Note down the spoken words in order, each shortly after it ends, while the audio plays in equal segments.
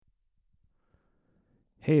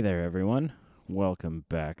Hey there, everyone. Welcome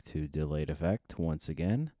back to Delayed Effect once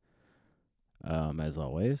again. As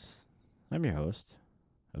always, I'm your host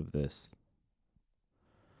of this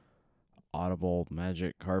Audible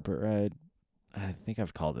Magic Carpet Ride. I think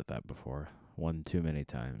I've called it that before, one too many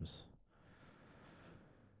times.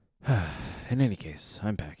 In any case,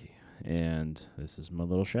 I'm Packy, and this is my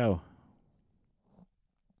little show.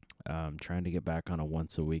 I'm trying to get back on a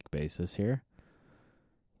once a week basis here,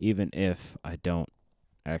 even if I don't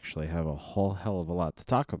actually have a whole hell of a lot to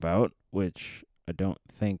talk about, which I don't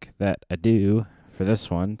think that I do for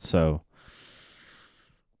this one. So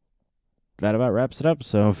that about wraps it up.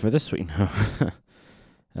 So for this week, no.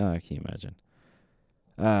 Can you imagine?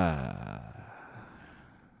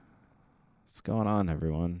 What's going on,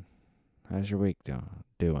 everyone? How's your week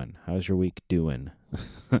doing? How's your week doing?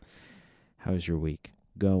 How's your week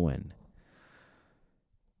going?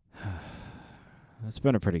 It's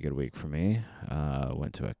been a pretty good week for me.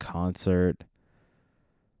 Went to a concert,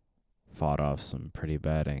 fought off some pretty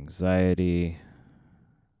bad anxiety,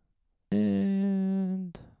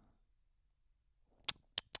 and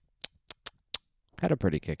had a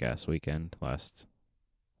pretty kick-ass weekend last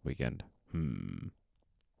weekend. Do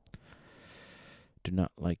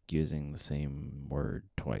not like using the same word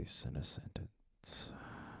twice in a sentence.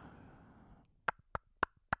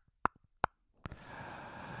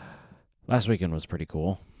 Last weekend was pretty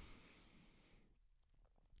cool.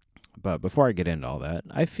 But before I get into all that,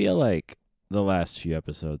 I feel like the last few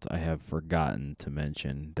episodes I have forgotten to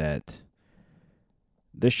mention that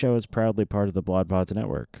this show is proudly part of the Blood Pods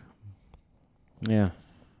Network. Yeah, in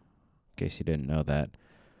case you didn't know that.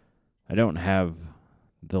 I don't have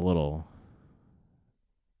the little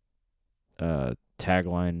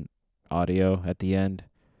tagline audio at the end.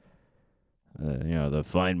 The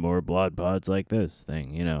find more Blood Pods like this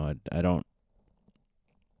thing. I don't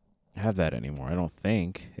have that anymore. I don't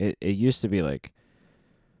think. It used to be like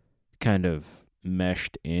kind of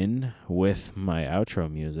meshed in with my outro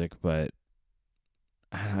music, but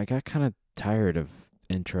I got kind of tired of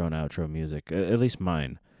intro and outro music. At least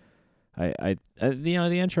mine. The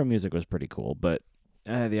intro music was pretty cool, but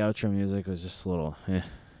the outro music was just a little. I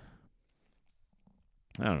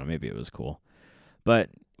don't know. Maybe it was cool, but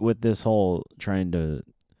with this whole trying to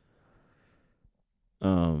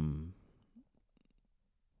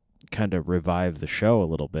kind of revive the show a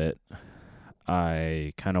little bit,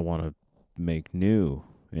 I kind of want to make new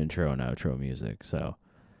intro and outro music. So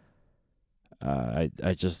I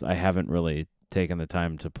haven't really taken the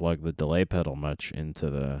time to plug the delay pedal much into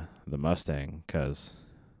the Mustang because,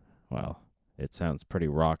 well, it sounds pretty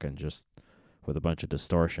rockin' just with a bunch of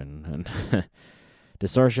distortion and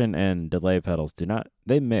distortion and delay pedals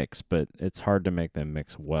they mix, but it's hard to make them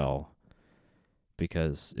mix well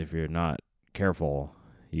because if you're not careful,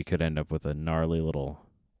 you could end up with a gnarly little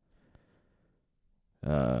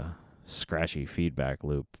scratchy feedback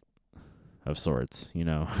loop of sorts,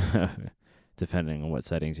 depending on what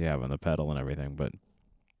settings you have on the pedal and everything. But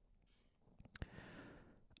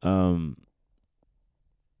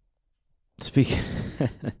speaking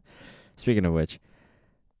speaking of which,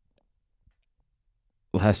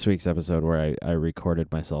 last week's episode where I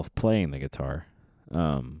recorded myself playing the guitar,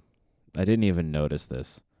 I didn't even notice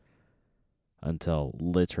this until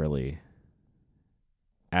literally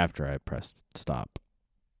after I pressed stop.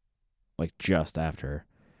 Like just after.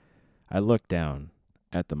 I looked down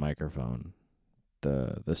at the microphone,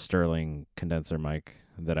 the Sterling condenser mic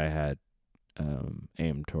that I had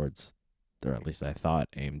aimed towards, or at least I thought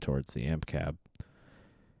aimed towards the amp cab.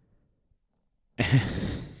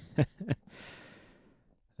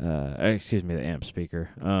 Excuse me, the amp speaker.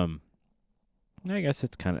 I guess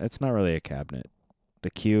it's not really a cabinet.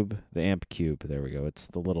 The amp cube, there we go. It's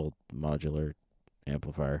the little modular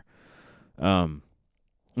amplifier.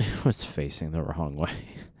 It was facing the wrong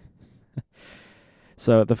way.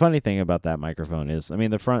 So the funny thing about that microphone is,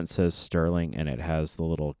 the front says Sterling and it has the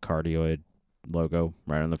little cardioid logo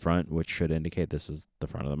right on the front, which should indicate this is the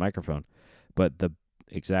front of the microphone. But the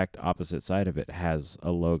exact opposite side of it has a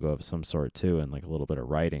logo of some sort too, and like a little bit of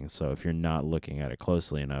writing. So if you're not looking at it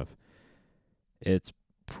closely enough, it's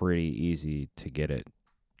pretty easy to get it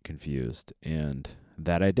confused. And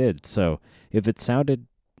that I did. So if it sounded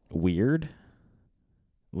weird,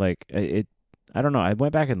 like I don't know. I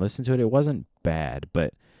went back and listened to it. It wasn't bad,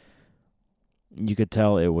 but you could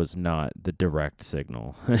tell it was not the direct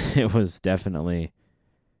signal. It was definitely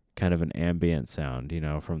kind of an ambient sound,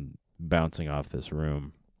 from bouncing off this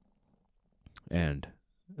room. And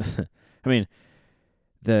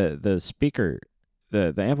the speaker,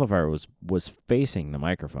 the amplifier was facing the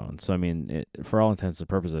microphone. So for all intents and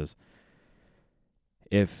purposes,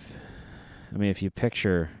 if I mean, if you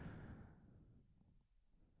picture,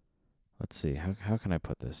 let's see, how can I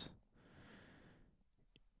put this?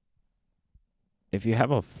 If you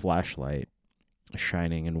have a flashlight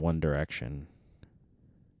shining in one direction,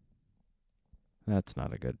 that's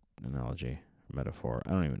not a good analogy, metaphor. I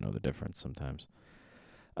don't even know the difference sometimes.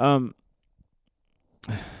 God,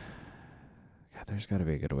 there's got to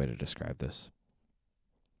be a good way to describe this.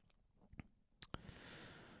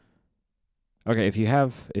 Okay, if you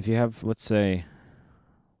have, let's say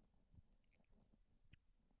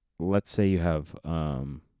you have,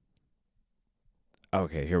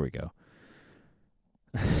 okay, here we go.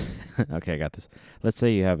 Okay, I got this. Let's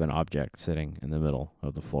say you have an object sitting in the middle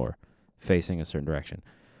of the floor, facing a certain direction.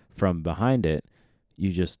 From behind it,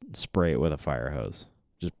 you just spray it with a fire hose.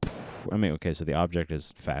 Just, I mean, okay, so the object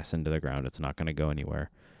is fastened to the ground. It's not going to go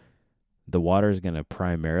anywhere. The water is going to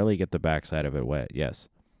primarily get the backside of it wet, yes.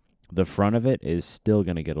 The front of it is still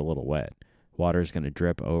going to get a little wet. Water is going to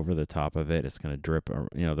drip over the top of it. It's going to drip,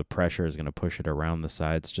 the pressure is going to push it around the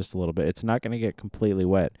sides just a little bit. It's not going to get completely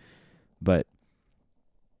wet, but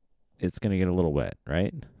it's going to get a little wet,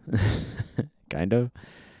 right? Kind of.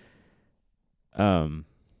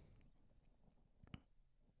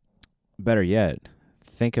 Better yet,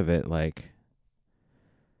 think of it like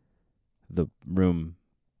the room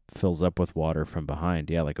fills up with water from behind.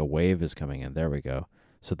 Yeah, like a wave is coming in. There we go.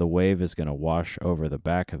 So the wave is going to wash over the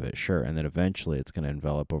back of it, sure, and then eventually it's going to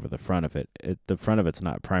envelop over the front of it. The front of it's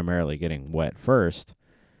not primarily getting wet first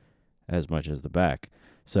as much as the back.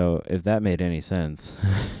 So if that made any sense,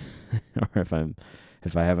 or if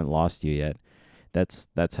I haven't lost you yet,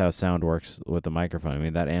 that's how sound works with the microphone. I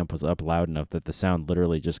mean, that amp was up loud enough that the sound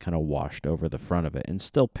literally just kind of washed over the front of it and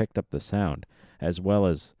still picked up the sound, as well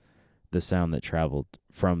as the sound that traveled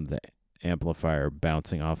from the amplifier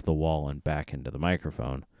bouncing off the wall and back into the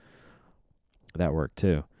microphone. That worked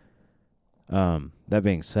too. That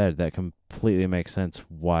being said, that completely makes sense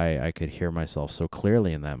why I could hear myself so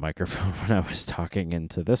clearly in that microphone when I was talking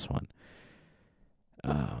into this one.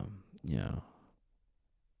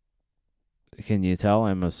 Can you tell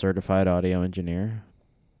I'm a certified audio engineer?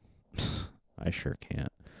 I sure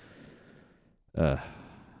can't. That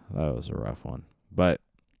was a rough one. But,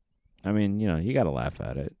 I mean, you got to laugh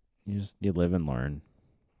at it. You live and learn.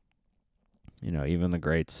 Even the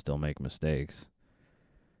greats still make mistakes.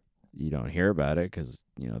 You don't hear about it because,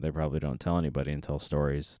 they probably don't tell anybody and tell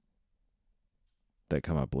stories that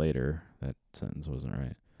come up later. That sentence wasn't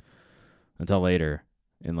right. Until later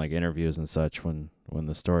in like interviews and such when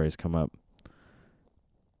the stories come up.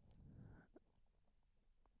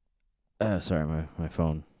 Sorry, my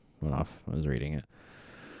phone went off. I was reading it.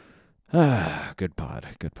 Good pod.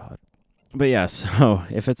 But yeah, so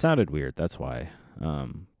if it sounded weird, that's why.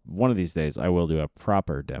 One of these days I will do a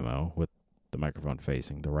proper demo with the microphone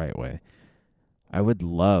facing the right way. I would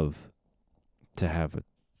love to have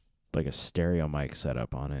a stereo mic set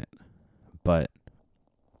up on it, but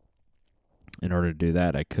in order to do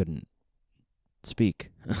that, I couldn't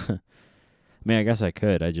speak. I mean, I guess I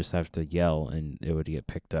could. I just have to yell, and it would get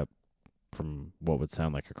picked up from what would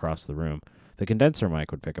sound like across the room. The condenser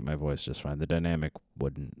mic would pick up my voice just fine. The dynamic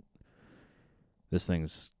wouldn't. This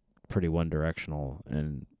thing's pretty one-directional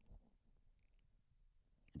and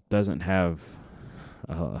doesn't have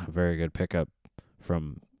a very good pickup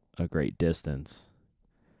from a great distance.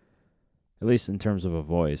 At least in terms of a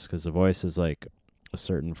voice, because the voice is like a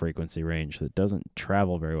certain frequency range that doesn't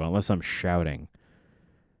travel very well unless I'm shouting.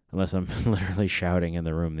 Unless I'm literally shouting in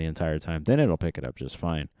the room the entire time. Then it'll pick it up just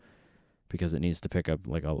fine. Because it needs to pick up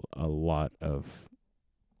like a lot of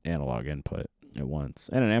analog input at once.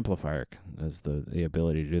 And an amplifier has the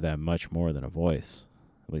ability to do that much more than a voice.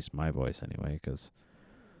 At least my voice anyway, because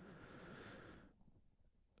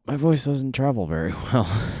my voice doesn't travel very well.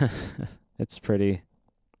 It's pretty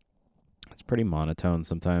monotone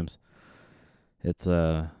sometimes. It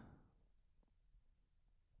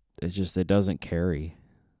doesn't carry.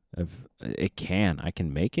 I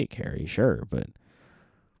can make it carry, sure, but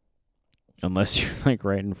unless you're like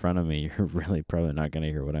right in front of me, you're really probably not going to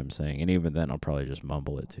hear what I'm saying. And even then, I'll probably just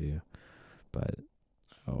mumble it to you. But,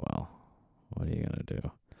 oh well. What are you going to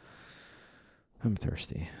do? I'm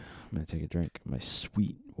thirsty. I'm going to take a drink of my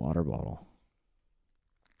sweet water bottle.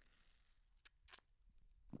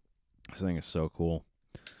 This thing is so cool.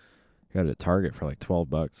 Got it at Target for like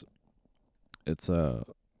 $12. It's a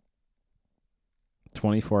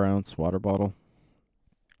 24-ounce water bottle.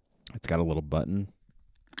 It's got a little button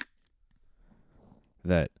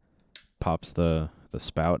that pops the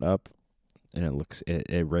spout up, and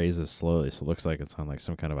it raises slowly, so it looks like it's on like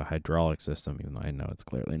some kind of a hydraulic system, even though I know it's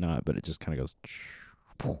clearly not, but it just kind of goes,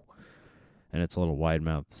 and it's a little wide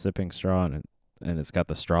mouth sipping straw, and it's got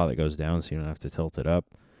the straw that goes down, so you don't have to tilt it up.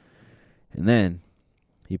 And then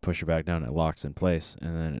you push it back down, it locks in place,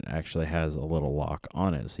 and then it actually has a little lock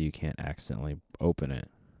on it, so you can't accidentally open it,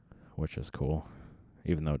 which is cool,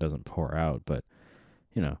 even though it doesn't pour out. But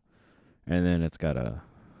and then it's got a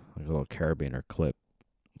little carabiner clip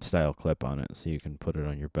style clip on it, so you can put it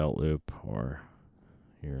on your belt loop or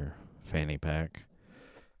your fanny pack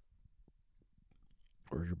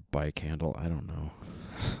or your bike handle. I don't know.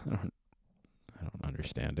 I don't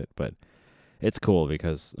understand it, but it's cool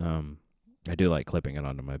because I do like clipping it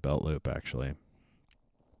onto my belt loop, actually.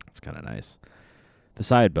 It's kind of nice. The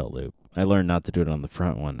side belt loop, I learned not to do it on the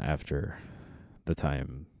front one after the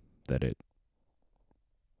time that it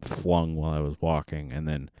flung while I was walking, and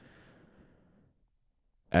then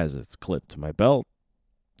as it's clipped to my belt,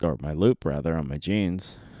 or my loop rather, on my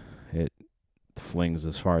jeans, it flings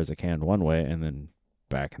as far as it can one way and then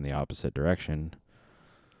back in the opposite direction.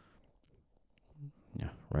 Yeah,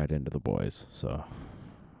 right into the boys. So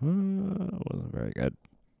it wasn't very good.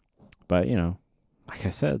 But, like I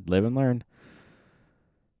said, live and learn.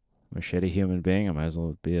 I'm a shitty human being. I might as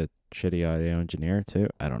well be a shitty audio engineer, too.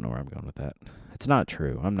 I don't know where I'm going with that. It's not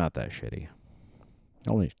true. I'm not that shitty.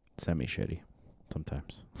 Only semi-shitty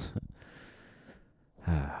sometimes.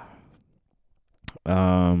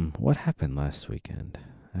 What happened last weekend?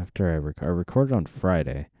 After I recorded on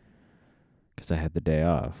Friday because I had the day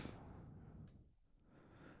off.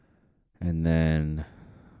 And then,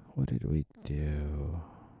 what did we do?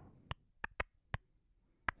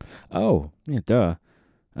 Oh, yeah, duh.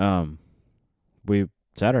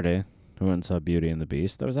 Saturday, we went and saw Beauty and the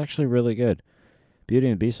Beast. That was actually really good. Beauty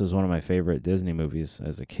and the Beast was one of my favorite Disney movies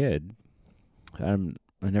as a kid. I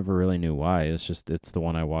never really knew why. It's the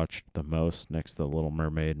one I watched the most, next to The Little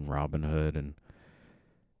Mermaid and Robin Hood and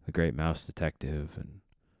The Great Mouse Detective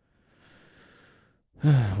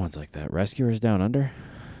and ones like that. Rescuers Down Under?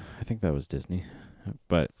 I think that was Disney.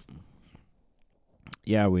 But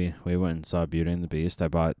yeah, we went and saw Beauty and the Beast. I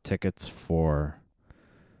bought tickets for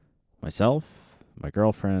myself, my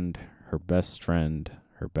girlfriend, her best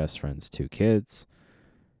friend's two kids,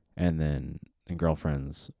 and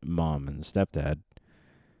girlfriend's mom and stepdad.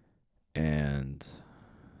 And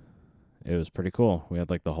it was pretty cool. We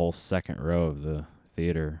had like the whole second row of the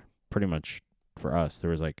theater pretty much for us.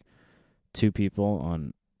 There was like four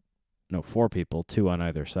people, two on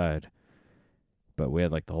either side. But we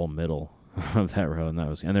had like the whole middle of that row,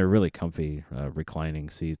 and they're really comfy reclining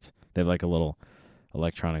seats. They have like a little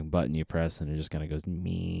electronic button you press, and it just kind of goes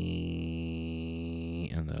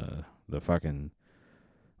me, and the fucking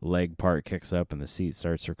leg part kicks up, and the seat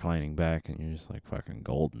starts reclining back, and you're just like fucking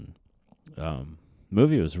golden.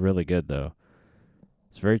 Movie was really good though.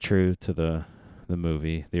 It's very true to the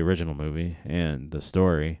movie, the original movie, and the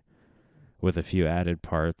story, with a few added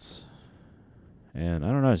parts. And I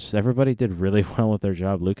don't know, just everybody did really well with their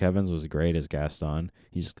job. Luke Evans was great as Gaston.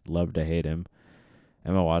 You just love to hate him.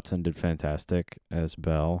 Emma Watson did fantastic as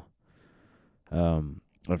Belle. I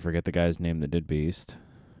forget the guy's name that did Beast,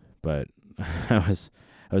 but I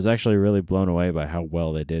was actually really blown away by how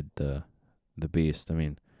well they did the Beast. I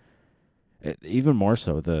mean, even more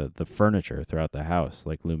so the furniture throughout the house,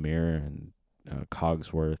 like Lumiere and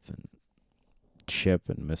Cogsworth and Chip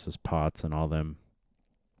and Mrs. Potts and all them.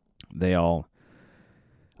 They all.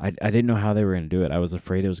 I didn't know how they were going to do it. I was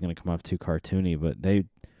afraid it was going to come off too cartoony, but they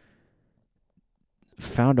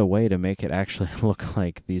found a way to make it actually look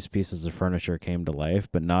like these pieces of furniture came to life,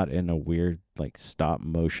 but not in a weird, like, stop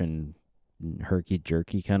motion,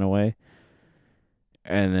 herky-jerky kind of way.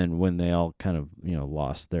 And then when they all kind of,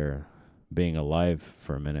 lost their being alive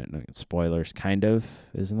for a minute, spoilers, kind of,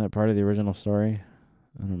 isn't that part of the original story?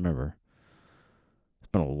 I don't remember. It's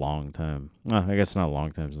been a long time. Well, I guess not a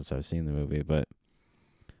long time since I've seen the movie, but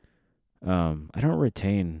I don't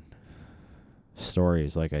retain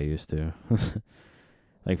stories like I used to.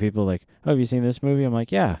 Like people like, oh, have you seen this movie? I'm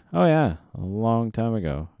like, yeah. Oh, yeah. A long time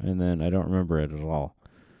ago. And then I don't remember it at all.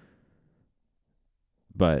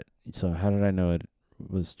 But, so how did I know it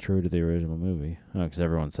was true to the original movie? Oh, because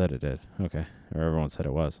everyone said it did. Okay. Or everyone said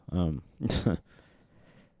it was.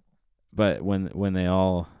 But when they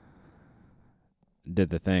all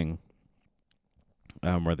did the thing,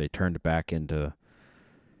 where they turned back into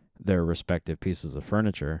their respective pieces of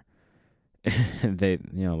furniture, they,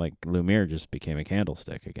 like Lumiere just became a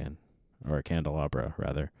candlestick again, or a candelabra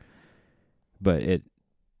rather. But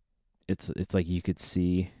it's like you could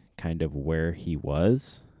see kind of where he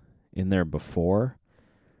was in there before,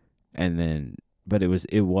 and then, but it was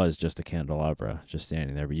just a candelabra just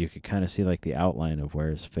standing there. But you could kind of see like the outline of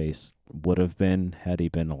where his face would have been had he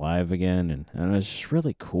been alive again, and it was just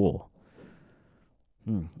really cool.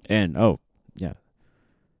 And oh yeah,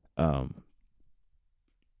 um,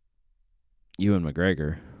 Ewan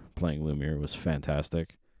McGregor playing Lumiere was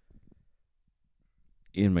fantastic.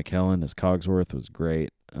 Ian McKellen as Cogsworth was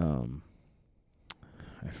great.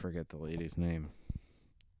 I forget the lady's name.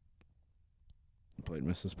 Played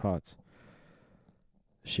Mrs. Potts.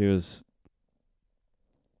 She was.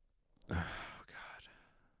 Oh God,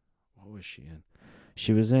 what was she in?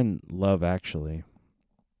 She was in Love Actually.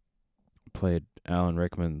 Played Alan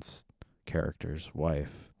Rickman's character's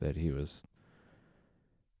wife. That he was.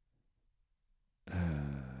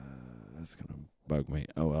 That's gonna bug me.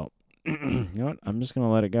 Oh well. You know what? I'm just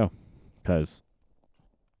gonna let it go because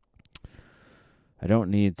I don't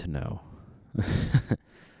need to know.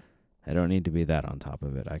 I don't need to be that on top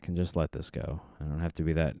of it. I can just let this go. I don't have to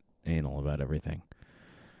be that anal about everything.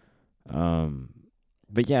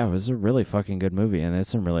 But yeah, it was a really fucking good movie, and there's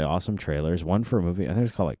some really awesome trailers. One for a movie, I think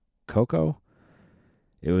it's called like Coco.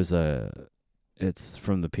 It was it's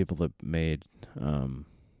from the people that made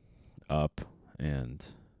Up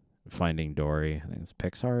and Finding Dory. I think it's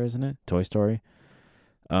Pixar, isn't it? Toy Story.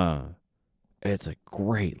 Uh, it's a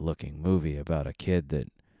great looking movie about a kid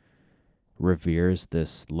that reveres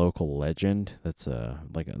this local legend. That's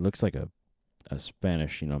like it looks like a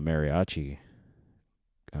Spanish, mariachi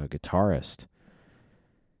guitarist,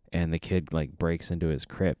 and the kid like breaks into his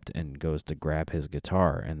crypt and goes to grab his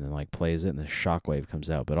guitar and then like plays it, and the shockwave comes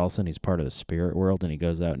out. But all of a sudden he's part of the spirit world, and he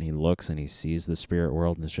goes out and he looks and he sees the spirit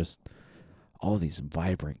world, and it's just all these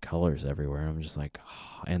vibrant colors everywhere. And I'm just like,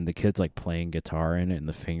 oh, and the kid's like playing guitar in it, and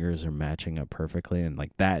the fingers are matching up perfectly, and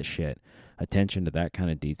like that shit, attention to that kind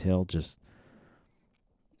of detail, just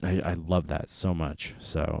I love that so much.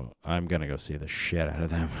 So I'm gonna go see the shit out of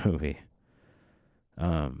that movie.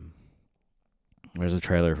 There's a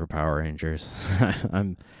trailer for Power Rangers.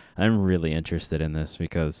 I'm really interested in this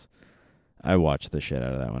because I watched the shit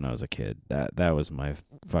out of that when I was a kid. That was my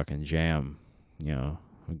fucking jam.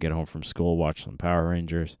 I'd get home from school, watch some Power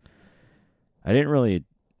Rangers. I didn't really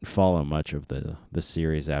follow much of the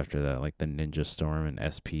series after that, like the Ninja Storm and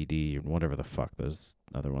SPD or whatever the fuck those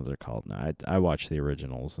other ones are called. Now I watched the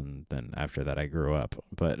originals, and then after that I grew up.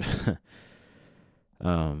 But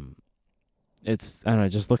it's, I don't know, it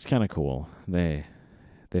just looks kind of cool. They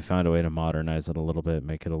found a way to modernize it a little bit,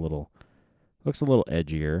 make it looks a little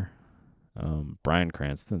edgier. Bryan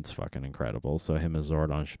Cranston's fucking incredible, so him as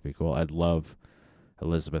Zordon should be cool. I'd love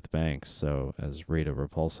Elizabeth Banks, so as Rita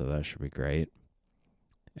Repulsa, that should be great.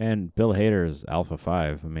 And Bill Hader is Alpha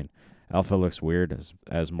 5. I mean, Alpha looks weird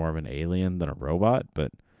as more of an alien than a robot,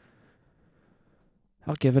 but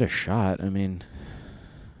I'll give it a shot. I mean,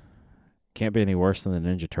 can't be any worse than the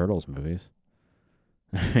Ninja Turtles movies.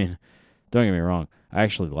 I mean, don't get me wrong. I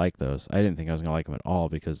actually like those. I didn't think I was going to like them at all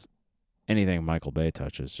because anything Michael Bay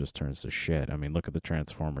touches just turns to shit. I mean, look at the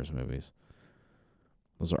Transformers movies.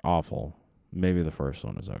 Those are awful. Maybe the first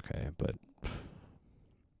one is okay, but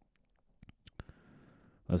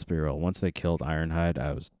let's be real. Once they killed Ironhide,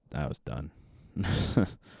 I was done.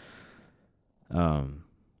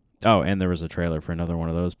 Oh, and there was a trailer for another one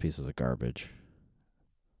of those pieces of garbage.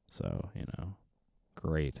 So,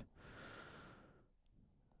 great.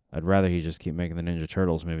 I'd rather he just keep making the Ninja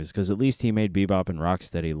Turtles movies, because at least he made Bebop and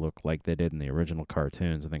Rocksteady look like they did in the original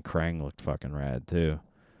cartoons, and then Krang looked fucking rad, too.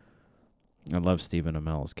 I love Stephen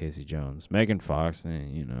Amell as Casey Jones. Megan Fox,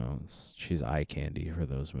 she's eye candy for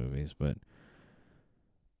those movies, but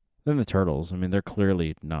then the Turtles, I mean, they're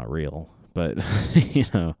clearly not real, but,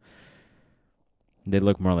 they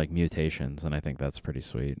look more like mutations, and I think that's pretty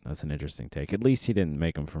sweet. That's an interesting take. At least he didn't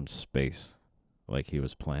make them from space like he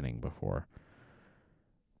was planning before.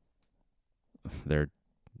 They're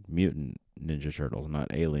mutant Ninja Turtles,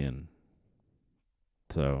 not alien.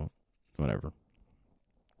 So, whatever.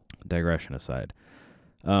 Digression aside.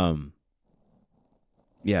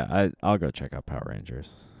 Yeah, I'll go check out Power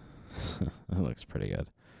Rangers. It looks pretty good.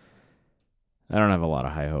 I don't have a lot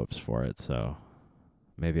of high hopes for it, so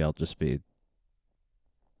maybe I'll just be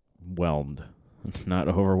whelmed. Not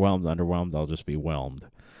overwhelmed, underwhelmed. I'll just be whelmed.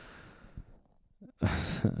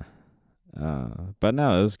 But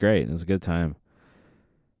no, it was great. It was a good time.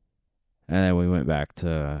 And then we went back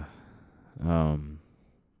to my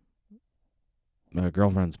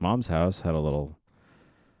girlfriend's mom's house, had a little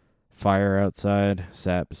fire outside,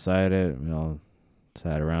 sat beside it. We all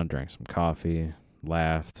sat around, drank some coffee,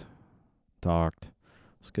 laughed, talked. It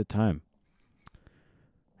was a good time.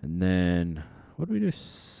 And then, what did we do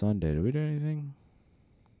Sunday? Did we do anything?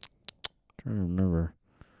 I'm trying to remember.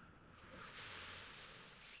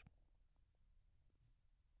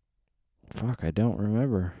 Fuck, I don't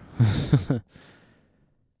remember.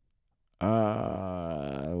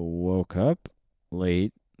 I woke up,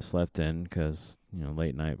 late, slept in because,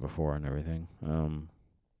 late night before and everything.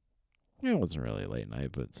 It wasn't really a late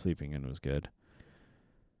night, but sleeping in was good.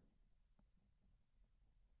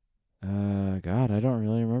 God, I don't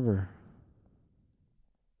really remember.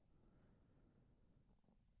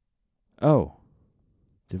 Oh,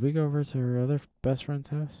 did we go over to her other best friend's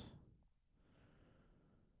house?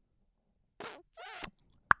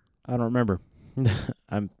 I don't remember.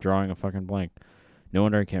 I'm drawing a fucking blank. No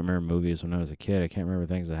wonder I can't remember movies when I was a kid. I can't remember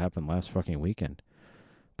things that happened last fucking weekend.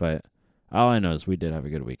 But all I know is we did have a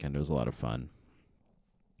good weekend. It was a lot of fun.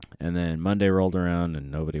 And then Monday rolled around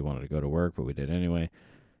and nobody wanted to go to work, but we did anyway.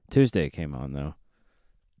 Tuesday came on, though.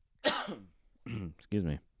 Excuse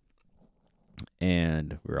me.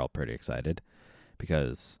 And we were all pretty excited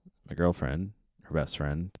because my girlfriend, her best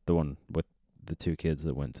friend, the one with the two kids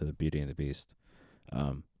that went to Beauty and the Beast,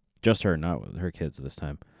 just her, not with her kids this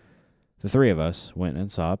time. The three of us went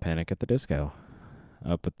and saw Panic at the Disco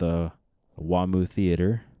up at the WAMU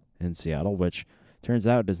Theater in Seattle, which turns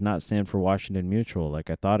out does not stand for Washington Mutual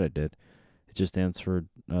like I thought it did. It just stands for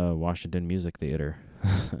Washington Music Theater.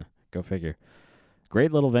 Go figure.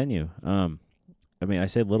 Great little venue. I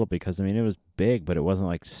say little because, it was big, but it wasn't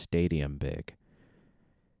like stadium big.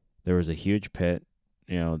 There was a huge pit,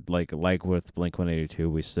 like with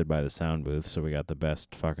Blink-182, we stood by the sound booth, so we got the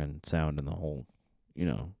best fucking sound in the whole,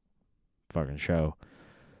 fucking show.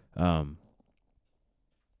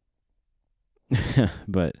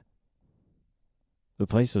 But the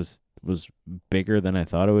place was bigger than I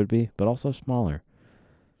thought it would be, but also smaller.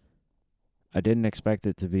 I didn't expect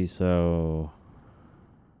it to be so...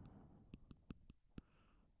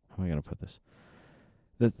 How am I going to put this?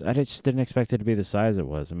 I just didn't expect it to be the size it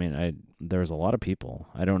was. There was a lot of people.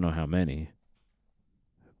 I don't know how many,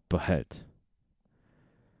 but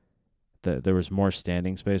there was more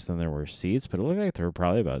standing space than there were seats, but it looked like there were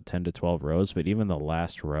probably about 10 to 12 rows, but even the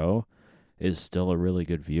last row is still a really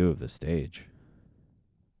good view of the stage.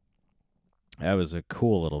 That was a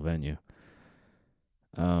cool little venue.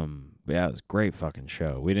 But yeah, it was a great fucking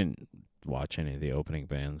show. We didn't watch any of the opening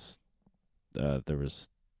bands. There was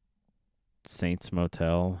Saint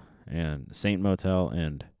Motel and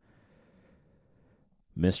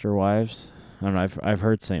Mr. Wives. I don't know. I've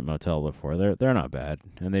heard Saint Motel before. They're not bad,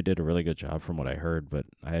 and they did a really good job from what I heard. But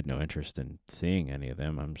I had no interest in seeing any of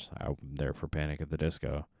them. I'm just out there for Panic at the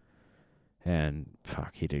Disco, and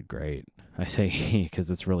fuck, he did great. I say he because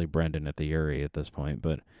it's really Brendan at the Uri at this point.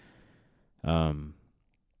 But my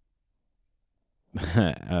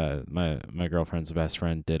girlfriend's best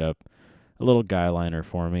friend did up a little guy liner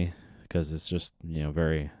for me because it's just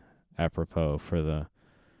very apropos for the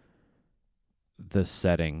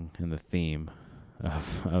setting and the theme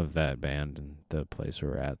of that band and the place we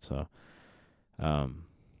were at. So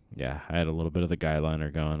yeah, I had a little bit of the guy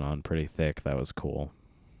liner going on pretty thick. That was cool.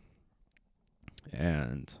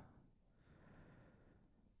 And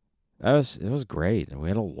it was great. And we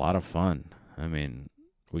had a lot of fun.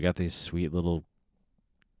 We got these sweet little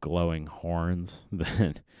glowing horns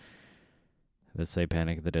that say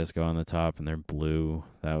Panic at the Disco on the top, and they're blue.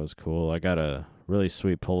 That was cool. I got a really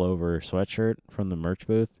sweet pullover sweatshirt from the merch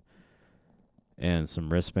booth and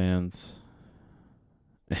some wristbands.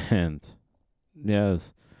 And yeah,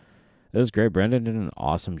 it was great. Brendan did an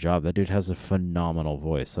awesome job. That dude has a phenomenal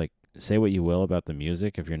voice. Like, say what you will about the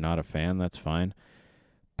music. If you're not a fan, that's fine.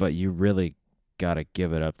 But you really got to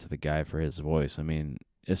give it up to the guy for his voice.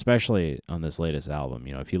 Especially on this latest album,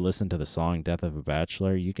 if you listen to the song Death of a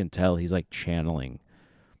Bachelor, you can tell he's like channeling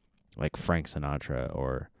like Frank Sinatra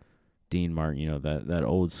or Dean Martin, that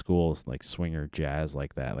old school like swinger jazz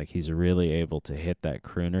like that. Like, he's really able to hit that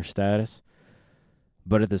crooner status,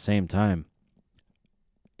 but at the same time,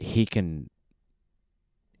 he can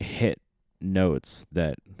hit notes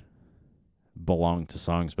that belong to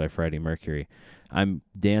songs by Freddie Mercury. I'm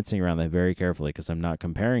dancing around that very carefully because I'm not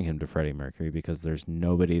comparing him to Freddie Mercury because there's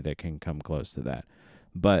nobody that can come close to that.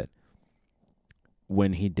 But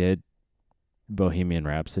when he did Bohemian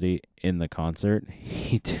Rhapsody in the concert,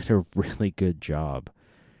 he did a really good job.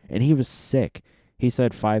 And he was sick. He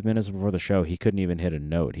said 5 minutes before the show he couldn't even hit a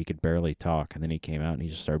note. He could barely talk. And then he came out and he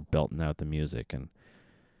just started belting out the music. And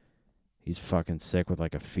he's fucking sick with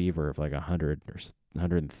like a fever of like 100 or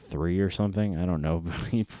 103 or something. I don't know. But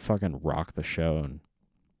he fucking rocked the show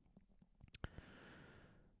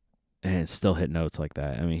and still hit notes like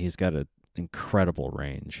that. He's got an incredible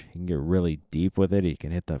range. He can get really deep with it. He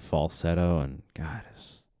can hit that falsetto, and God,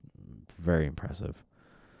 it's very impressive.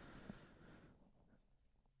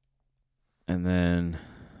 And then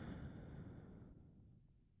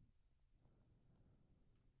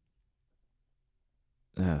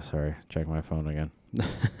sorry, check my phone again.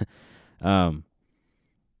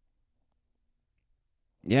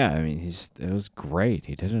 yeah, I mean, it was great.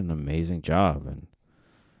 He did an amazing job, and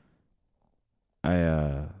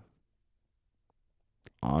I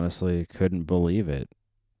honestly couldn't believe it.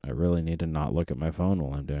 I really need to not look at my phone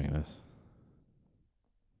while I'm doing this.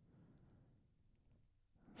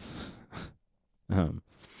 um,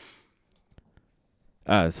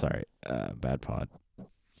 sorry, bad pod.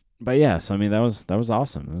 But yeah, so I mean that was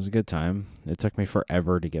awesome. It was a good time. It took me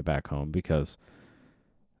forever to get back home because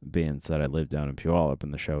being that I lived down in Puyallup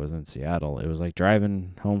and the show was in Seattle, it was like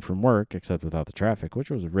driving home from work except without the traffic, which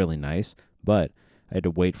was really nice. But I had to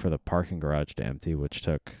wait for the parking garage to empty, which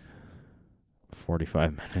took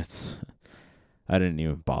 45 minutes. I didn't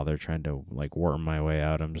even bother trying to like worm my way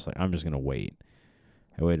out. I'm just gonna wait.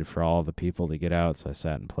 I waited for all the people to get out, so I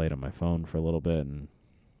sat and played on my phone for a little bit and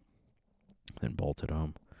then bolted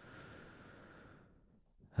home.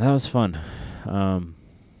 That was fun.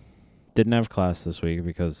 Didn't have class this week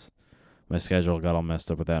because my schedule got all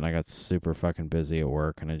messed up with that, and I got super fucking busy at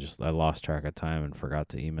work, and I lost track of time and forgot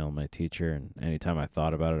to email my teacher. And anytime I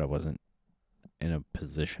thought about it, I wasn't in a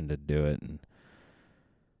position to do it, and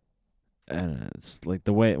it's like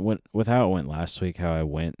the way it went with how it went last week. How I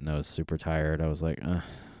went, and I was super tired. I was like,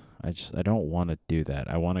 I don't want to do that.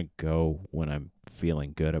 I want to go when I'm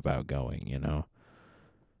feeling good about going, you know.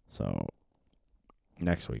 So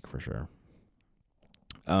next week for sure.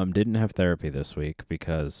 Didn't have therapy this week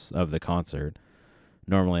because of the concert.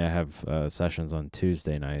 Normally I have sessions on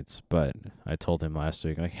Tuesday nights, but I told him last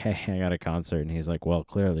week, like, hey, I got a concert, and he's like, well,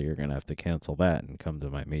 clearly you're gonna have to cancel that and come to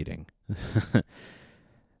my meeting.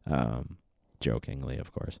 Jokingly,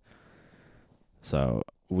 of course. So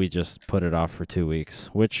we just put it off for 2 weeks,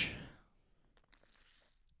 which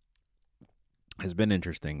has been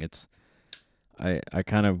interesting. I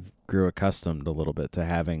kind of grew accustomed a little bit to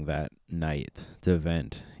having that night to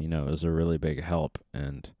vent. You know, it was a really big help,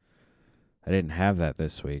 and I didn't have that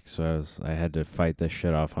this week, so I had to fight this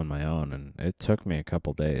shit off on my own, and it took me a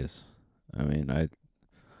couple days. I mean,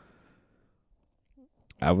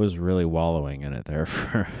 I was really wallowing in it there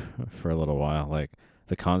for a little while. Like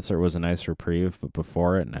the concert was a nice reprieve, but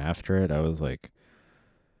before it and after it, I was like,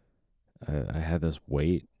 I had this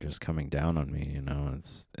weight just coming down on me. You know,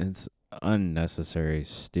 it's unnecessary,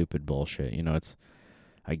 stupid bullshit. You know,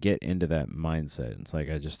 I get into that mindset. It's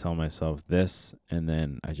like I just tell myself this, and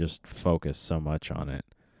then I just focus so much on it.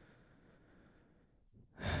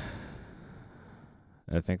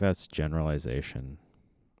 I think that's generalization,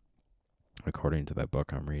 according to that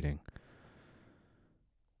book I'm reading.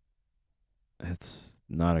 It's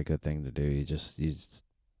not a good thing to do. You just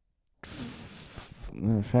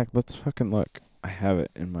in fact, let's fucking look. I have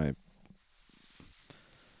it in my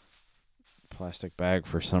plastic bag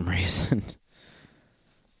for some reason.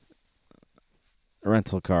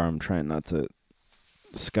 Rental car, I'm trying not to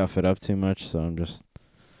scuff it up too much, so I'm just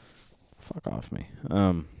fuck off me.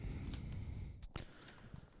 Yeah,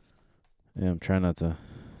 I'm trying not to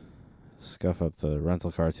scuff up the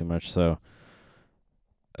rental car too much, so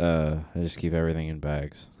I just keep everything in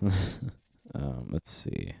bags. Let's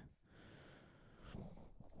see.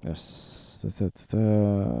 Yes,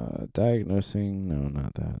 diagnosing. No,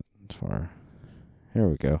 not that far. Here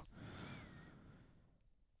we go.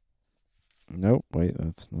 Nope, wait,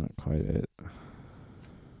 that's not quite it.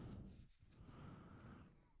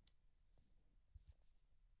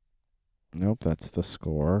 Nope, that's the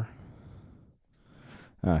score.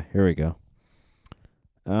 Here we go.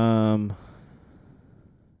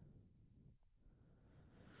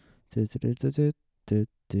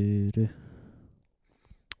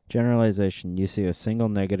 Generalization. You see a single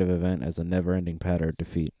negative event as a never-ending pattern of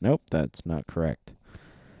defeat. Nope, that's not correct.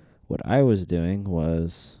 What I was doing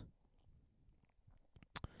was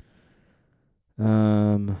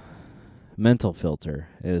mental filter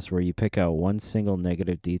is where you pick out one single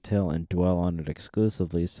negative detail and dwell on it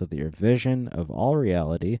exclusively so that your vision of all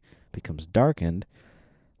reality becomes darkened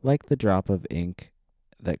like the drop of ink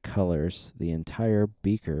that colors the entire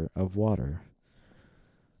beaker of water.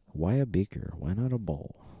 Why a beaker? Why not a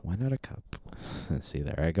bowl? Why not a cup? See,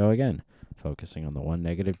 there I go again, focusing on the one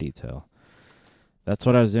negative detail. That's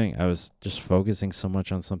what I was doing. I was just focusing so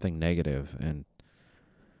much on something negative, and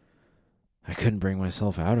I couldn't bring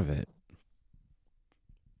myself out of it.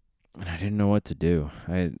 And I didn't know what to do.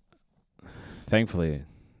 Thankfully,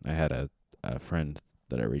 I had a friend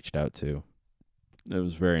that I reached out to. It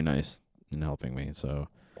was very nice in helping me, so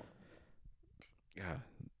yeah,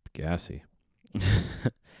 gassy.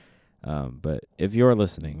 But if you're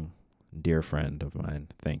listening, dear friend of mine,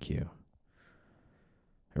 thank you.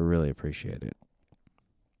 I really appreciate it.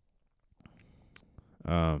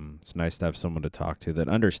 It's nice to have someone to talk to that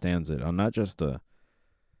understands it on not just a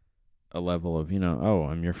a level of, oh,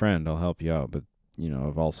 I'm your friend, I'll help you out, but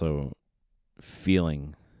of also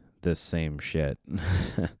feeling this same shit.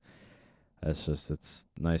 It's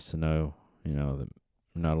nice to know, that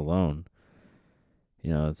I'm not alone.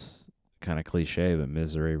 It's kind of cliche, but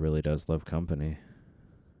misery really does love company.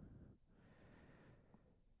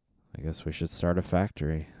 I guess we should start a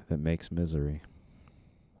factory that makes misery.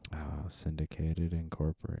 Oh, Syndicated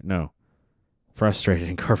Incorporated. No. Frustrated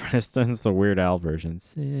Incorporated. It's the Weird Al version.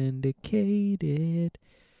 Syndicated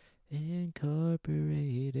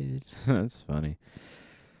Incorporated. That's funny.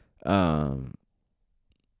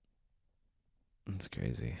 It's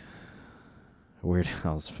crazy. Weird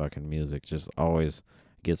Al's fucking music just always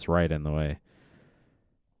gets right in the way.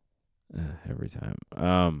 Every time.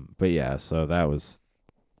 But yeah, so that was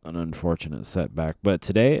an unfortunate setback. But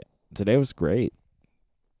today was great.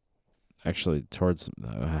 Actually, towards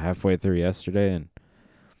halfway through yesterday and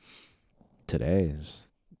today,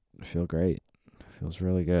 I feel great. It feels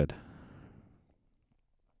really good.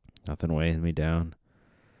 Nothing weighing me down.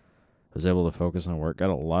 Was able to focus on work. Got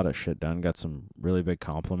a lot of shit done. Got some really big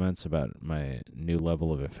compliments about my new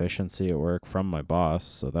level of efficiency at work from my boss,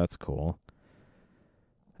 so that's cool.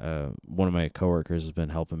 One of my coworkers has been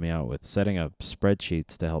helping me out with setting up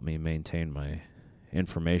spreadsheets to help me maintain my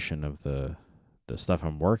information of the stuff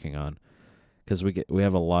I'm working on, because we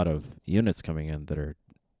have a lot of units coming in that are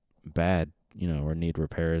bad, or need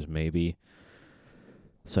repairs maybe.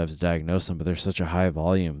 So I have to diagnose them, but there's such a high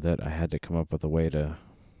volume that I had to come up with a way to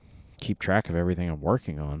keep track of everything I'm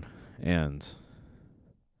working on. And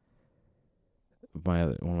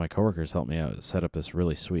one of my coworkers helped me out set up this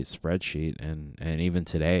really sweet spreadsheet, and even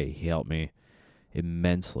today he helped me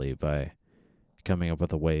immensely by coming up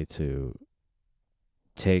with a way to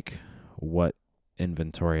take what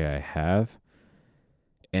inventory I have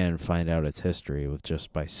and find out its history with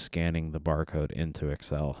just by scanning the barcode into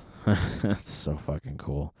Excel. That's so fucking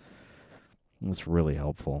cool. It's really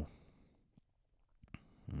helpful.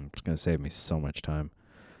 It's going to save me so much time.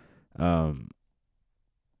 And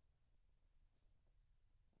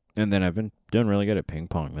then I've been doing really good at ping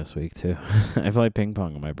pong this week, too. I play ping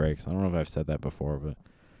pong on my breaks. I don't know if I've said that before, but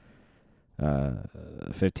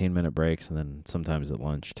 15-minute breaks, and then sometimes at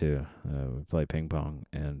lunch, too. We play ping pong,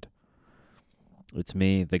 and it's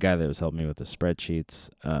me, the guy that was helping me with the spreadsheets,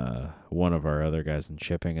 one of our other guys in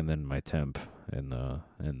shipping, and then my temp in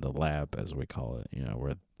the lab, as we call it.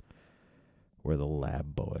 We're the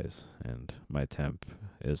lab boys, and my temp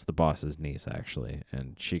is the boss's niece, actually,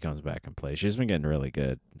 and she comes back and plays. She's been getting really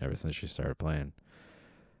good ever since she started playing.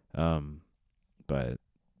 But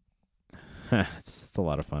it's a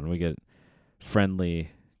lot of fun. We get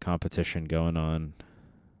friendly competition going on.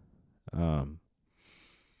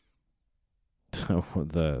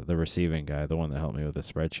 The receiving guy, the one that helped me with the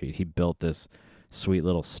spreadsheet, he built this sweet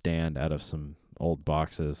little stand out of some old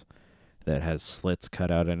boxes that has slits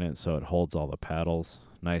cut out in it, so it holds all the paddles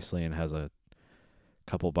nicely, and has a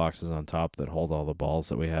couple boxes on top that hold all the balls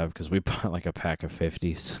that we have, because we bought like a pack of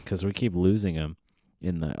 50s because we keep losing them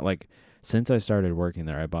since I started working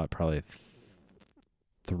there. I bought probably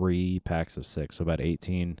 3 packs of 6, so about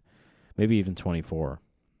 18, maybe even 24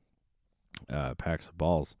 packs of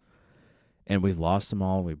balls, and we've lost them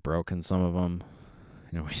all. We've broken some of them.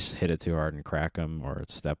 We just hit it too hard and crack them or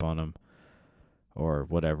step on them or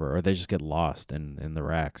whatever, or they just get lost in the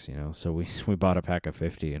racks, So we bought a pack of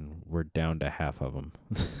 50, and we're down to half of them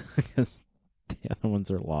because the other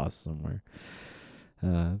ones are lost somewhere.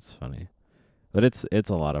 It's funny, but it's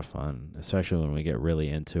a lot of fun, especially when we get really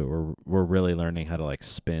into it. We're really learning how to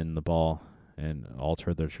spin the ball and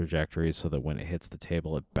alter the trajectory so that when it hits the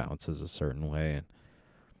table, it bounces a certain way.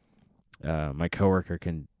 And my coworker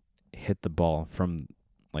can hit the ball from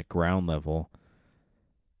ground level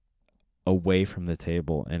away from the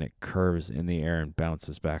table, and it curves in the air and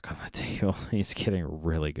bounces back on the table. He's getting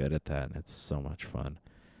really good at that, and it's so much fun.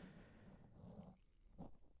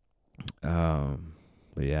 But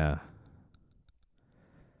yeah,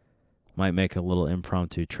 might make a little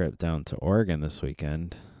impromptu trip down to Oregon this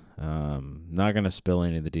weekend. Not gonna spill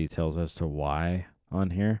any of the details as to why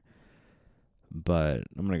on here, but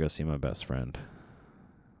I'm gonna go see my best friend.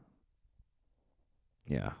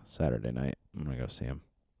 Yeah, Saturday night. I'm gonna go see him.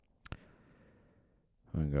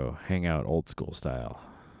 I'm going to go hang out old school style.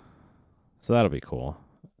 So that'll be cool.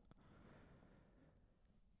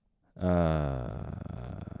 And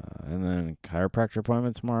then chiropractor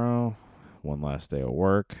appointment tomorrow. One last day of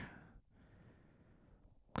work.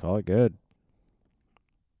 Call it good.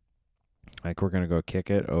 We're going to go kick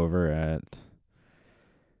it over at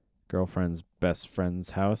girlfriend's best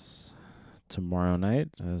friend's house tomorrow night,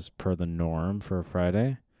 as per the norm for a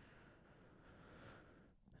Friday.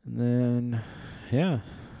 And then, yeah,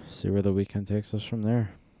 see where the weekend takes us from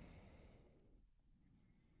there.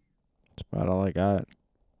 That's about all I got.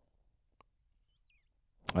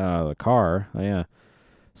 The car, oh, yeah.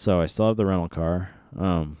 So I still have the rental car.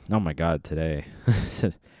 Oh my God, today,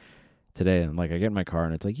 today, and like I get in my car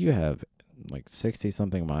and it's like you have like 60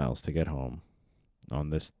 something miles to get home on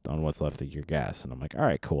what's left of your gas, and I'm like, all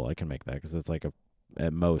right, cool, I can make that because it's like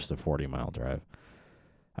at most a 40-mile drive.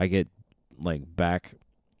 I get like back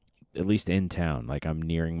at least in town, like I'm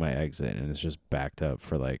nearing my exit and it's just backed up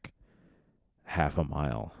for like half a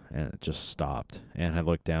mile and it just stopped. And I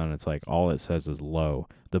look down and it's like all it says is low.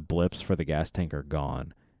 The blips for the gas tank are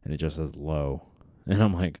gone and it just says low. And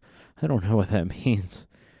I'm like, I don't know what that means.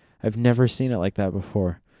 I've never seen it like that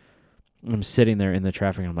before. I'm sitting there in the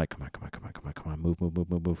traffic and I'm like, come on,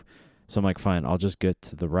 move. So I'm like, fine, I'll just get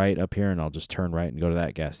to the right up here and I'll just turn right and go to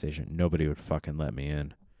that gas station. Nobody would fucking let me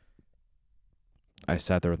in. I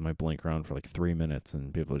sat there with my blinker on for like 3 minutes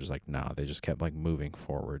and people were just like, nah, they just kept like moving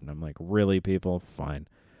forward. And I'm like, really, people? Fine.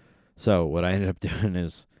 So what I ended up doing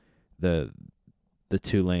is the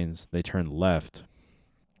 2 lanes, they turned left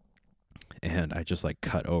and I just like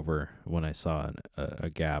cut over when I saw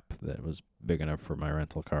a gap that was big enough for my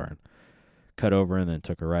rental car and cut over and then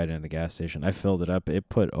took a ride in the gas station. I filled it up. It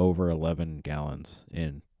put over 11 gallons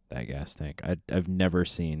in that gas tank. I've never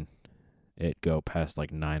seen it go past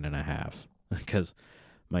like 9.5 because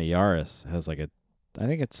my Yaris has like I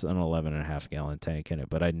think it's an 11.5 gallon tank in it,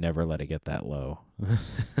 but I never let it get that low.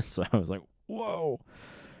 So I was like, whoa,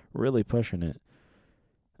 really pushing it.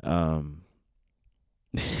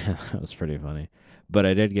 Yeah, that was pretty funny. But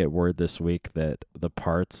I did get word this week that the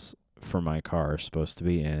parts for my car are supposed to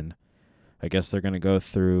be in. I guess they're going to go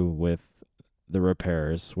through with the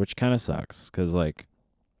repairs, which kind of sucks because like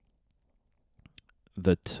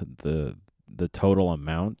the total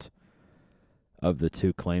amount of the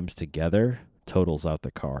 2 claims together totals out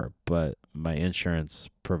the car, but my insurance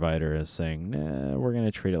provider is saying, nah, we're going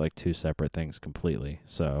to treat it like 2 separate things completely.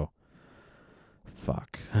 So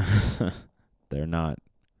fuck. They're not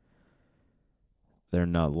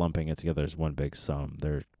lumping it together as one big sum.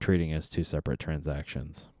 They're treating it as 2 separate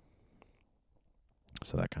transactions.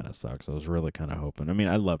 So that kind of sucks. I was really kind of hoping. I mean,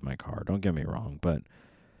 I love my car, don't get me wrong, but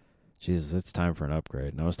Jesus, it's time for an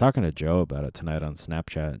upgrade. And I was talking to Joe about it tonight on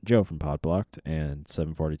Snapchat. Joe from Podblocked and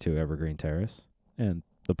 742 Evergreen Terrace and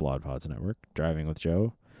the Blood Pods Network. Driving with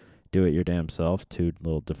Joe. Do It Your Damn Self. 2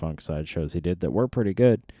 little defunct side shows he did that were pretty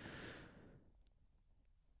good.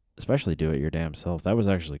 Especially Do It Your Damn Self. That was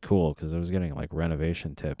actually cool because I was getting like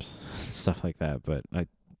renovation tips and stuff like that. But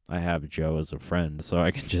I have Joe as a friend, so I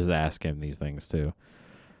can just ask him these things too.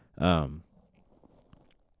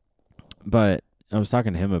 But I was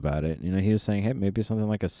talking to him about it. You know, he was saying, hey, maybe something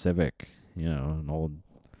like a Civic, you know, an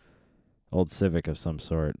old Civic of some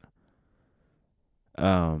sort,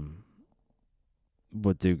 would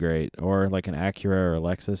do great. Or like an Acura or a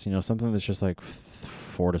Lexus, you know, something that's just like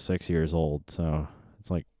 4 to 6 years old. So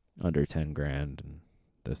it's like under 10 grand and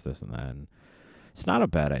this and that. And it's not a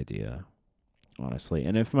bad idea, honestly.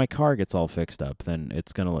 And if my car gets all fixed up, then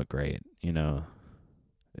it's going to look great, you know.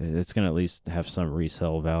 It's going to at least have some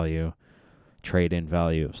resale value. Trade-in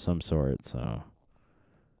value of some sort, so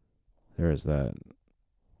there is that.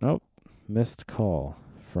 Oh, missed call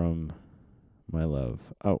from my love.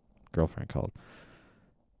 Oh, girlfriend called.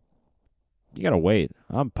 You gotta wait.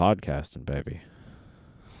 I'm podcasting, baby.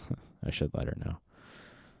 I should let her know.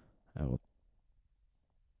 I will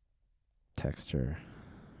text her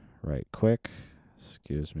right quick.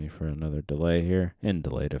 Excuse me for another delay here. In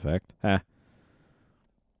delayed effect.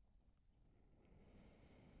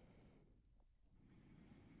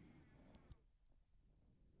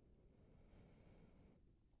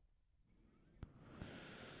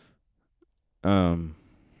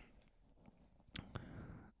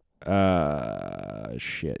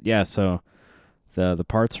 Shit. Yeah, so the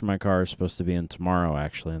parts for my car are supposed to be in tomorrow,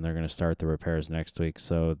 actually, and they're going to start the repairs next week.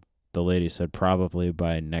 So the lady said probably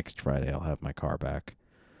by next Friday I'll have my car back,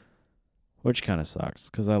 which kind of sucks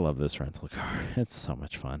because I love this rental car. It's so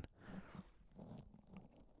much fun.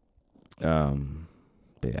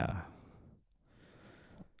 But yeah.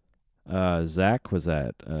 Zach was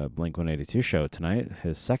at Blink-182 show tonight,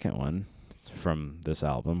 his second one from this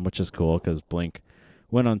album, which is cool because Blink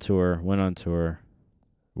went on tour, went in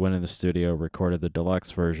the studio, recorded the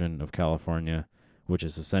deluxe version of California, which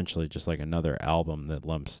is essentially just like another album that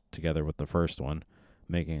lumps together with the first one,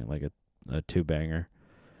 making it like a 2-banger.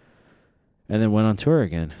 And then went on tour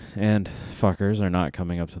again. And fuckers are not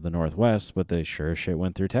coming up to the Northwest, but they sure as shit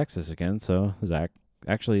went through Texas again. So Zach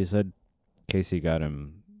actually said Casey got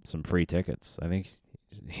him some free tickets. I think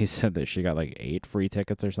he said that she got like 8 free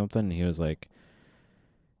tickets or something. And he's like,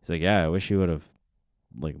 yeah, I wish you would have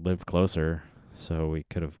like lived closer so we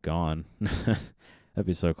could have gone. That'd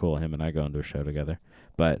be so cool. Him and I going to a show together.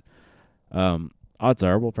 But odds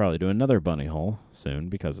are we'll probably do another bunny hole soon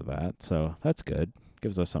because of that. So that's good.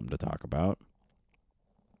 Gives us something to talk about.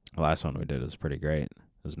 The last one we did was pretty great.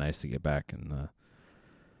 It was nice to get back in the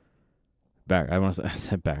I was going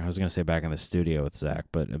to say back in the studio with Zach,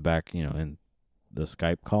 but back, in the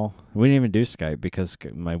Skype call. We didn't even do Skype because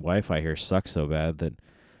my Wi-Fi here sucks so bad that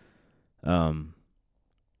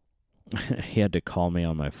he had to call me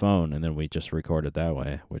on my phone, and then we just recorded that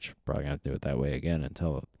way, which probably going to do it that way again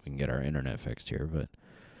until we can get our internet fixed here. But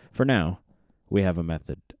for now, we have a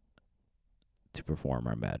method to perform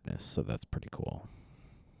our madness, so that's pretty cool.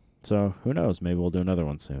 So who knows? Maybe we'll do another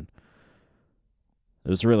one soon. It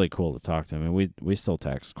was really cool to talk to him. I mean, we still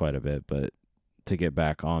text quite a bit, but to get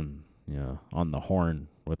back on, on the horn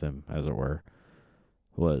with him, as it were,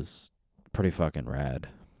 was pretty fucking rad.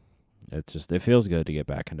 It feels good to get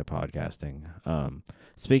back into podcasting.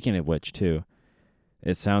 Speaking of which, too,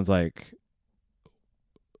 it sounds like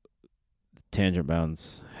Tangent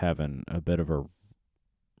Bound's having a bit of a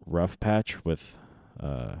rough patch with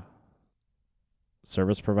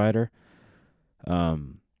service provider.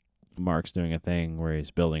 Mark's doing a thing where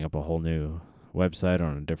he's building up a whole new website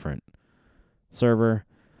on a different server.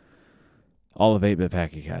 All of 8-Bit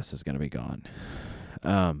PacketCast is going to be gone.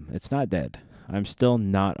 It's not dead. I'm still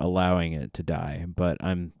not allowing it to die, but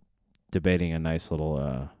I'm debating a nice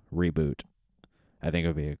little reboot. I think it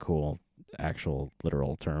would be a cool, actual,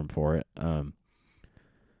 literal term for it. I'm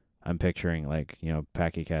picturing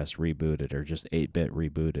PacketCast rebooted or just 8-Bit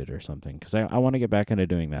rebooted or something, because I want to get back into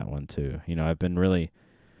doing that one too. I've been really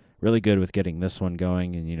good with getting this one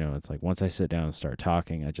going, and it's like once I sit down and start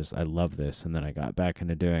talking, I love this, and then I got back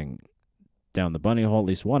into doing Down the Bunny Hole, at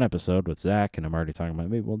least one episode with Zach, and I'm already talking about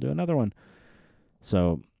maybe we'll do another one.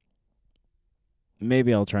 So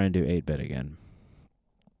maybe I'll try and do 8-Bit again.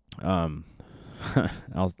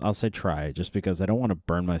 I'll say try, just because I don't want to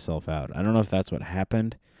burn myself out. I don't know if that's what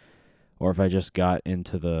happened, or if I just got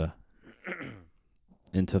into the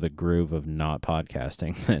groove of not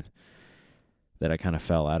podcasting that I kind of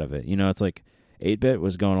fell out of it. It's like 8-Bit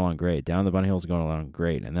was going along great. Down the Bunny Hole was going along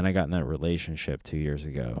great. And then I got in that relationship 2 years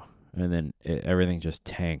ago. And then everything just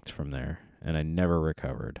tanked from there. And I never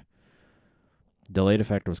recovered. Delayed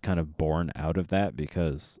Effect was kind of born out of that,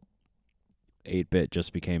 because 8-Bit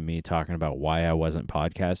just became me talking about why I wasn't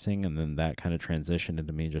podcasting. And then that kind of transitioned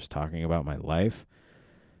into me just talking about my life.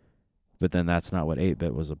 But then that's not what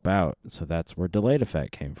 8-Bit was about. So that's where Delayed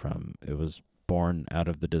Effect came from. It was born out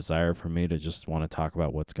of the desire for me to just want to talk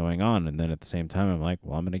about what's going on. And then at the same time, I'm like,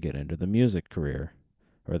 well, I'm going to get into the music career,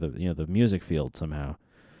 or the music field somehow.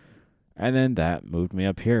 And then that moved me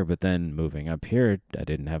up here. But then moving up here, I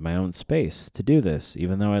didn't have my own space to do this.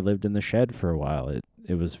 Even though I lived in the shed for a while,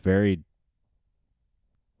 it was very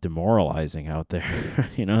demoralizing out there.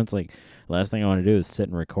 It's like the last thing I want to do is sit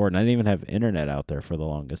and record. And I didn't even have internet out there for the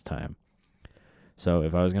longest time. So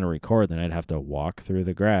if I was going to record, then I'd have to walk through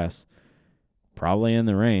the grass, probably in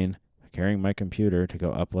the rain, carrying my computer to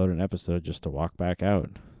go upload an episode just to walk back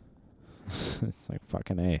out. It's like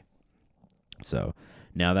fucking A. So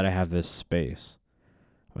now that I have this space,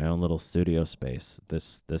 my own little studio space,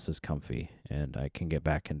 this is comfy, and I can get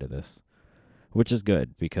back into this, which is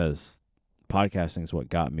good, because podcasting is what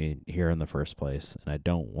got me here in the first place, and I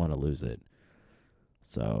don't want to lose it.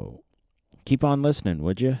 So keep on listening,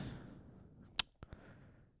 would you?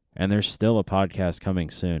 And there's still a podcast coming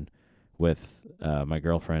soon with my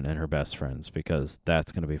girlfriend and her best friends, because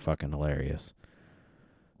that's going to be fucking hilarious.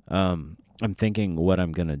 I'm thinking what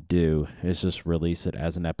I'm going to do is just release it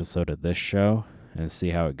as an episode of this show and see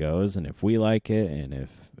how it goes. And if we like it, and if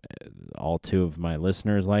all 2 of my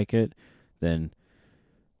listeners like it, then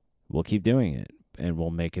we'll keep doing it, and we'll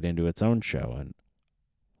make it into its own show. And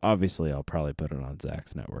obviously I'll probably put it on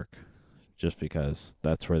Zach's network, just because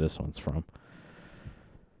that's where this one's from.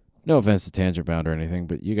 No offense to Tangent Bound or anything,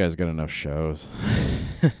 but you guys got enough shows.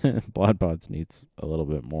 Blood Pods needs a little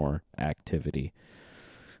bit more activity,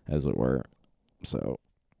 as it were. So,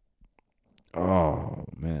 oh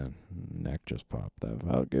man, neck just popped. That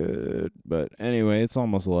felt good. But anyway, it's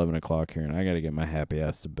almost 11 o'clock here, and I got to get my happy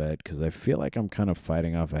ass to bed, because I feel like I'm kind of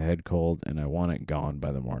fighting off a head cold, and I want it gone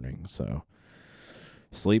by the morning. So,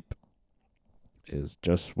 sleep is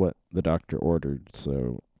just what the doctor ordered.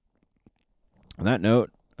 So, on that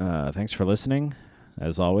note, thanks for listening.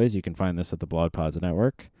 As always, you can find this at the Blood Pods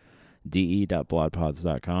Network,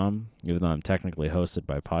 de.bloodpods.com. Even though I'm technically hosted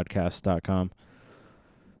by podcast.com,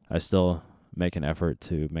 I still make an effort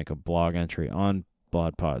to make a blog entry on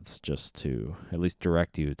Blog Pods just to at least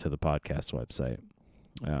direct you to the podcast website.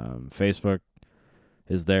 Facebook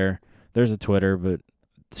is there. There's a Twitter, but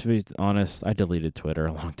to be honest, I deleted Twitter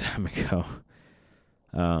a long time ago.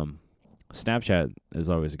 Snapchat is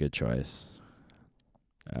always a good choice.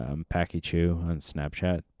 Packy Chew on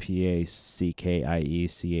Snapchat, PACKIECHU.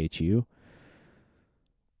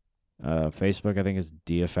 Facebook, I think, is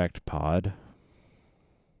D-Effect Pod.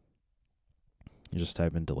 You just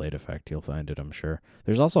type in Delayed Effect, you'll find it, I'm sure.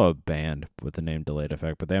 There's also a band with the name Delayed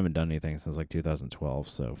Effect, but they haven't done anything since like 2012,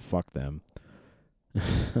 so fuck them.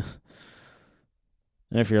 And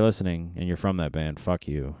if you're listening and you're from that band, fuck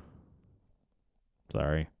you.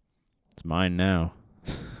 Sorry. It's mine now.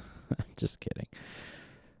 Just kidding.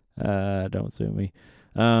 Don't sue me.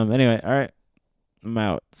 Anyway, all right. I'm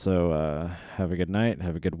out. So have a good night.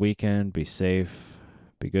 Have a good weekend. Be safe.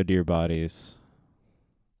 Be good to your bodies.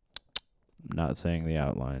 I'm not saying the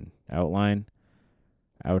outline. Outline?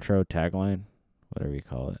 Outro? Tagline? Whatever you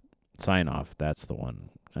call it. Sign off. That's the one.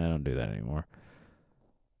 I don't do that anymore.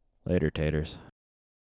 Later, taters.